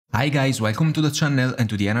Hi guys, welcome to the channel and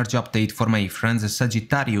to the energy update for my friends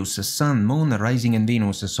Sagittarius, Sun, Moon, Rising and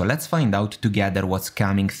Venus. So let's find out together what's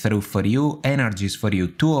coming through for you. Energies for you,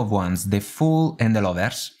 Two of Wands, the Fool and the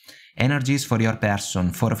Lovers. Energies for your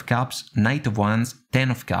person, Four of Cups, Knight of Wands,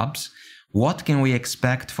 Ten of Cups. What can we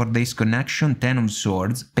expect for this connection? Ten of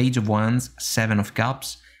Swords, Page of Wands, Seven of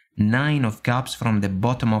Cups, Nine of Cups from the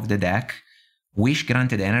bottom of the deck. Wish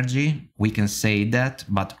granted energy, we can say that,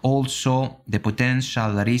 but also the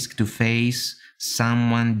potential risk to face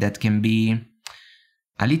someone that can be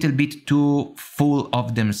a little bit too full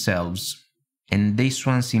of themselves. And this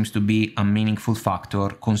one seems to be a meaningful factor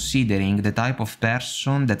considering the type of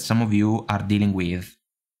person that some of you are dealing with.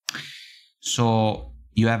 So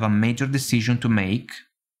you have a major decision to make,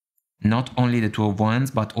 not only the Two of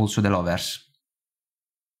Wands, but also the Lovers.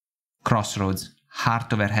 Crossroads,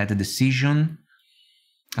 heart over head decision.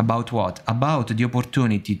 About what? About the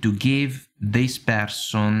opportunity to give this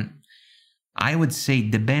person, I would say,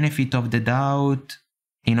 the benefit of the doubt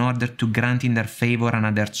in order to grant in their favor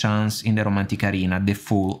another chance in the romantic arena, the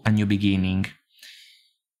Fool, a new beginning.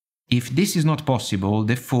 If this is not possible,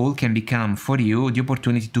 the Fool can become for you the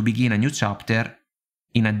opportunity to begin a new chapter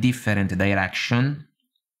in a different direction,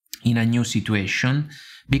 in a new situation,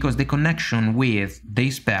 because the connection with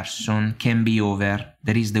this person can be over.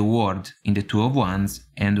 There is the World in the Two of Wands,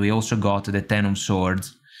 and we also got the Ten of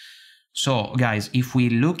Swords. So, guys, if we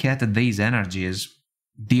look at these energies,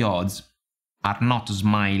 the odds are not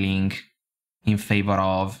smiling in favor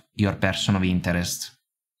of your person of interest.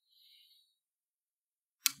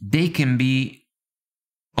 They can be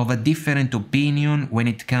of a different opinion when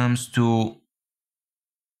it comes to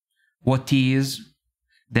what is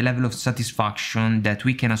the level of satisfaction that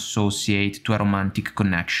we can associate to a romantic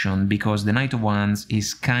connection, because the Knight of Wands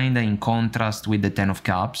is kinda in contrast with the Ten of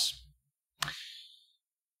Cups.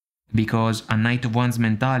 Because a Knight of Wands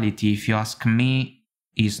mentality, if you ask me,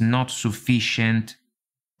 is not sufficient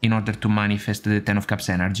in order to manifest the Ten of Cups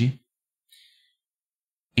energy.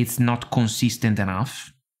 It's not consistent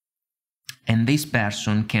enough. And this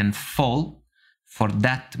person can fall for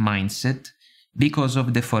that mindset because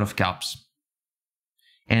of the Four of Cups.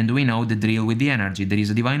 And we know the drill with the energy. There is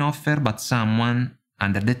a divine offer, but someone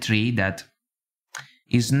under the tree that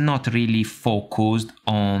is not really focused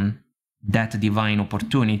on that divine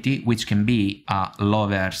opportunity, which can be a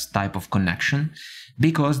lover's type of connection,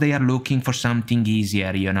 because they are looking for something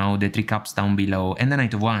easier, you know, the Three Cups down below. And the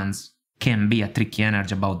Knight of Wands can be a tricky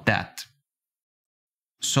energy about that.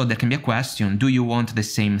 So there can be a question, do you want the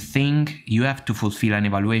same thing? You have to fulfill an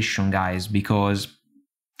evaluation, guys, because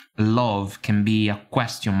love can be a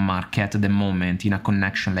question mark at the moment in a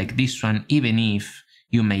connection like this one, even if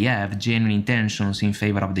you may have genuine intentions in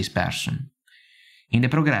favor of this person. In the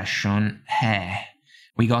progression,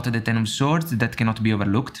 we got the Ten of Swords that cannot be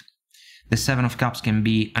overlooked. The Seven of Cups can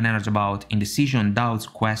be an energy about indecision, doubts,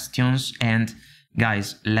 questions, and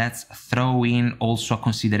guys, let's throw in also a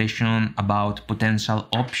consideration about potential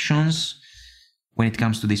options when it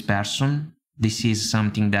comes to this person. This is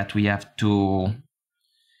something that we have to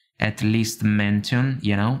at least mention,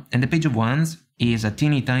 you know. And the Page of Wands is a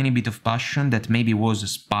teeny tiny bit of passion that maybe was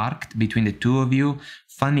sparked between the two of you.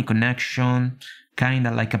 Funny connection, kind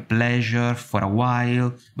of like a pleasure for a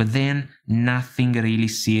while, but then nothing really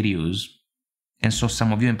serious. And so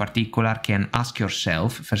some of you in particular can ask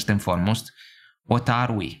yourself, first and foremost, what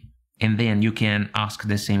are we? And then you can ask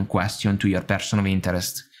the same question to your person of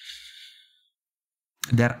interest.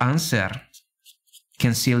 Their answer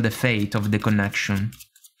can seal the fate of the connection.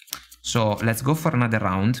 So let's go for another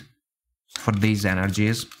round for these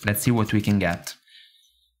energies. Let's see what we can get.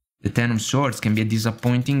 The Ten of Swords can be a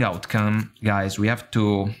disappointing outcome. Guys, we have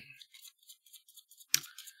to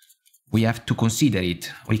consider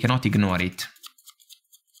it. We cannot ignore it.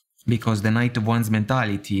 Because the Knight of Wands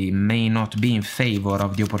mentality may not be in favor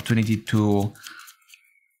of the opportunity to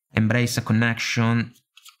embrace a connection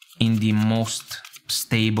in the most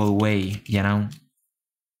stable way, you know?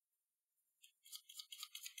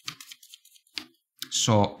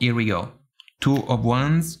 So here we go. Two of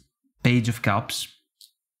Wands, Page of Cups,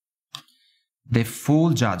 the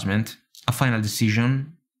Full Judgment, a final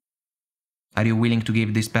decision. Are you willing to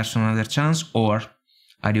give this person another chance, or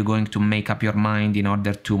are you going to make up your mind in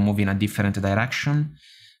order to move in a different direction?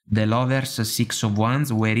 The Lovers, Six of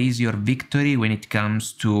Wands, where is your victory when it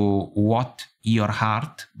comes to what your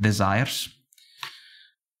heart desires?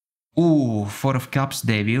 Ooh, Four of Cups,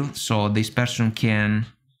 Devil, so this person can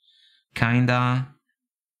kinda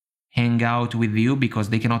hang out with you because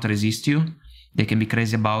they cannot resist you. They can be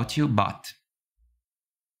crazy about you, but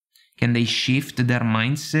can they shift their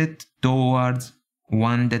mindset towards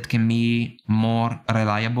one that can be more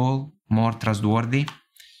reliable, more trustworthy.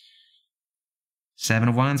 7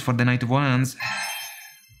 of Wands for the Knight of Wands.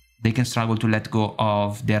 They can struggle to let go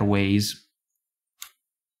of their ways.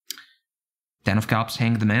 10 of Cups,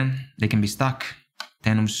 Hanged Man. They can be stuck.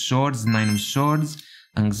 10 of Swords, 9 of Swords,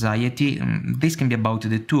 anxiety. This can be about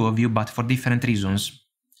the two of you, but for different reasons.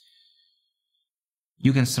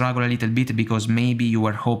 You can struggle a little bit because maybe you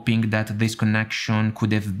were hoping that this connection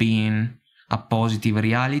could have been a positive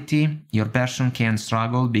reality. Your person can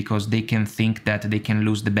struggle because they can think that they can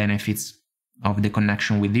lose the benefits of the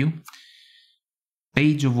connection with you.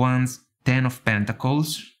 Page of Wands, 10 of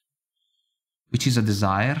Pentacles, which is a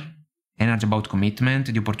desire, energy about commitment,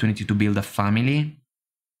 the opportunity to build a family.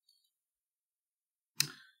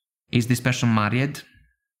 Is this person married?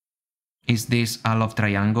 Is this a love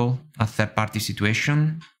triangle, a third-party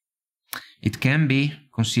situation? It can be,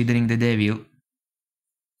 considering the Devil.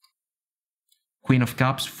 Queen of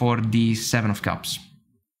Cups for the 7 of Cups.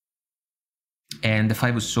 And the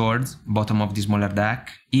 5 of Swords, bottom of the smaller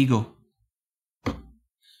deck, Ego.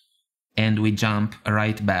 And we jump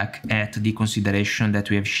right back at the consideration that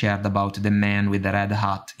we have shared about the man with the red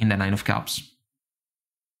hat in the 9 of Cups.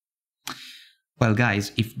 Well,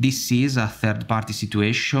 guys, if this is a third-party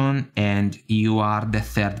situation and you are the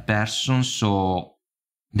third person, so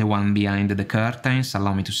the one behind the curtains,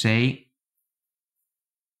 allow me to say,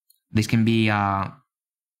 this can be a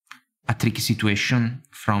tricky situation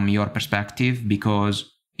from your perspective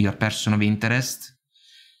because your person of interest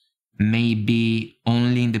may be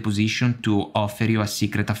only in the position to offer you a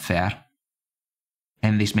secret affair,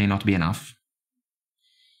 and this may not be enough.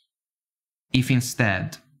 If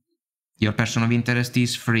instead your person of interest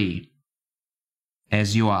is free,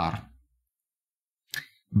 as you are,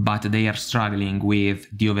 but they are struggling with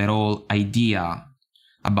the overall idea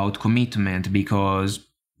about commitment because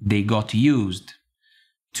they got used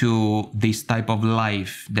to this type of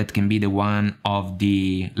life that can be the one of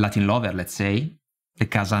the Latin lover, let's say, the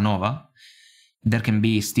Casanova, there can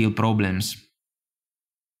be still problems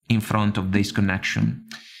in front of this connection.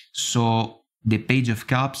 So the Page of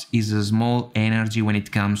Cups is a small energy when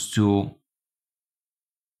it comes to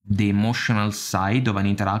the emotional side of an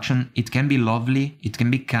interaction. It can be lovely, it can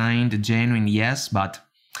be kind, genuine, yes, but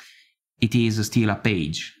it is still a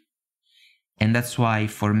page. And that's why,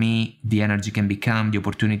 for me, the energy can become the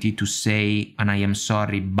opportunity to say an I am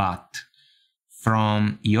sorry, but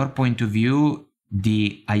from your point of view,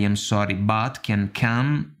 the I am sorry, but can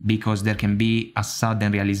come because there can be a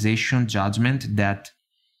sudden realization, judgment that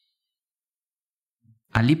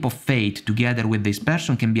a leap of faith together with this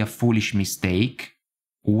person can be a foolish mistake,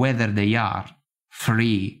 whether they are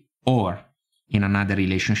free or in another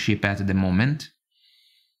relationship at the moment.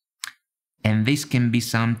 And this can be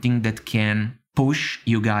something that can push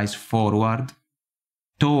you guys forward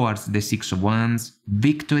towards the 6 of Wands,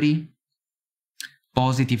 victory,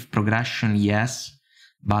 positive progression, yes,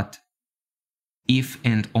 but if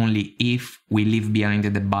and only if we leave behind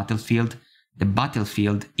the battlefield. The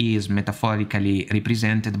battlefield is metaphorically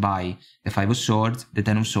represented by the 5 of Swords, the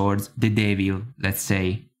 10 of Swords, the Devil, let's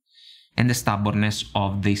say, and the stubbornness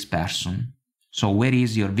of this person. So where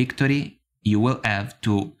is your victory? You will have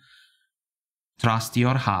to trust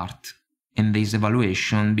your heart in this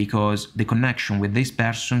evaluation, because the connection with this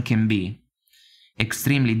person can be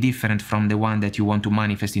extremely different from the one that you want to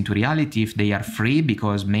manifest into reality if they are free,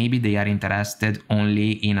 because maybe they are interested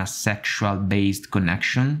only in a sexual-based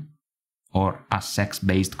connection or a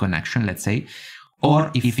sex-based connection, let's say. Or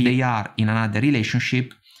if they are in another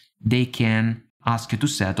relationship, they can ask you to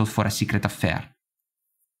settle for a secret affair.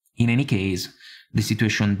 In any case, the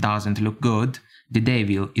situation doesn't look good. The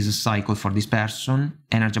Devil is a cycle for this person,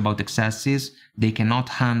 energy about excesses. They cannot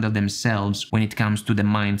handle themselves when it comes to the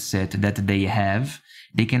mindset that they have.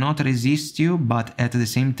 They cannot resist you, but at the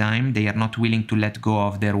same time, they are not willing to let go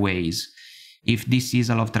of their ways. If this is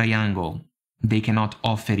a love triangle, they cannot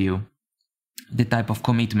offer you the type of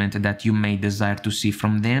commitment that you may desire to see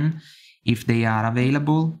from them. If they are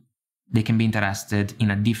available, they can be interested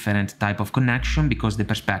in a different type of connection because the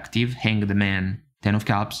perspective, Hanged Man, 10 of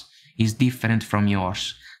Cups, is different from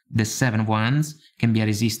yours. The 7 of Wands can be a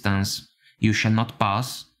resistance. You shall not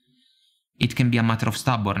pass. It can be a matter of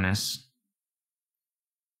stubbornness.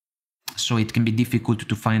 So it can be difficult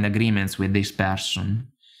to find agreements with this person.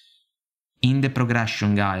 In the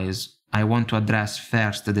progression, guys, I want to address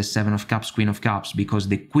first the 7 of Cups, Queen of Cups, because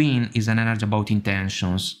the Queen is an energy about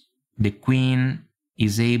intentions. The Queen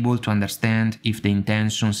is able to understand if the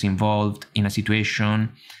intentions involved in a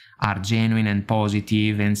situation are genuine and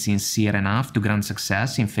positive and sincere enough to grant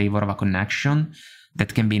success in favor of a connection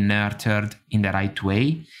that can be nurtured in the right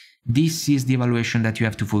way. This is the evaluation that you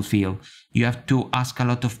have to fulfill. You have to ask a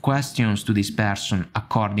lot of questions to this person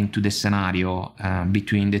according to the scenario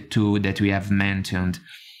between the two that we have mentioned.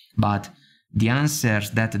 But the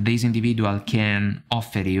answers that this individual can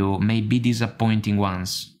offer you may be disappointing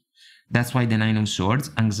ones. That's why the Nine of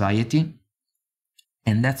Swords, anxiety.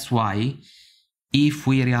 And that's why if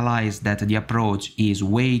we realize that the approach is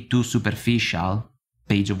way too superficial,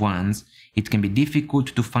 Page of Wands, it can be difficult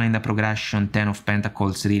to find a progression Ten of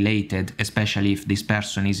Pentacles related, especially if this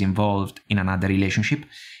person is involved in another relationship.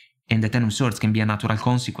 And the Ten of Swords can be a natural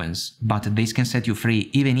consequence, but this can set you free,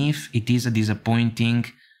 even if it is a disappointing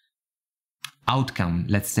outcome,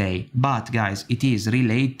 let's say. But guys, it is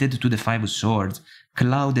related to the Five of Swords.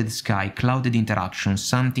 Clouded sky, clouded interaction,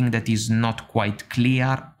 something that is not quite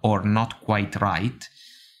clear or not quite right.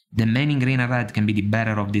 The man in green and red can be the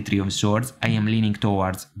bearer of the Three of Swords. I am leaning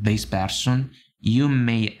towards this person. You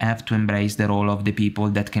may have to embrace the role of the people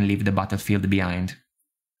that can leave the battlefield behind.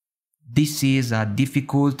 This is a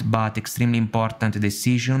difficult but extremely important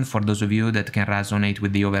decision for those of you that can resonate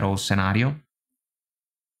with the overall scenario.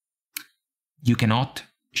 You cannot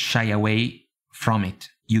shy away from it.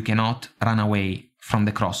 You cannot run away from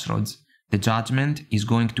the crossroads. The judgment is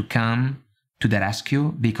going to come to the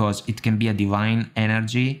rescue because it can be a divine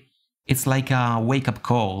energy. It's like a wake-up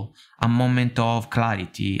call, a moment of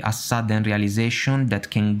clarity, a sudden realization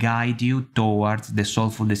that can guide you towards the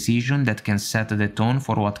soulful decision that can set the tone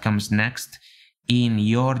for what comes next in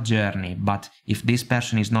your journey. But if this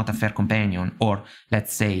person is not a fair companion, or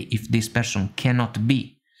let's say if this person cannot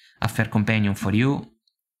be a fair companion for you,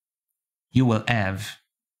 you will have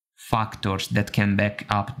factors that can back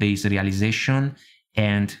up this realization,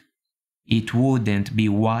 and it wouldn't be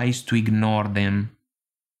wise to ignore them,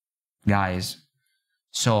 guys.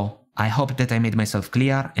 So I hope that I made myself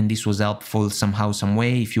clear and this was helpful somehow, some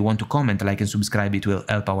way. If you want to comment, like and subscribe, it will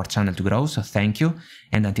help our channel to grow, so thank you.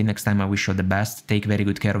 And until next time, I wish you all the best, take very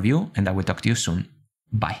good care of you, and I will talk to you soon.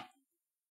 Bye.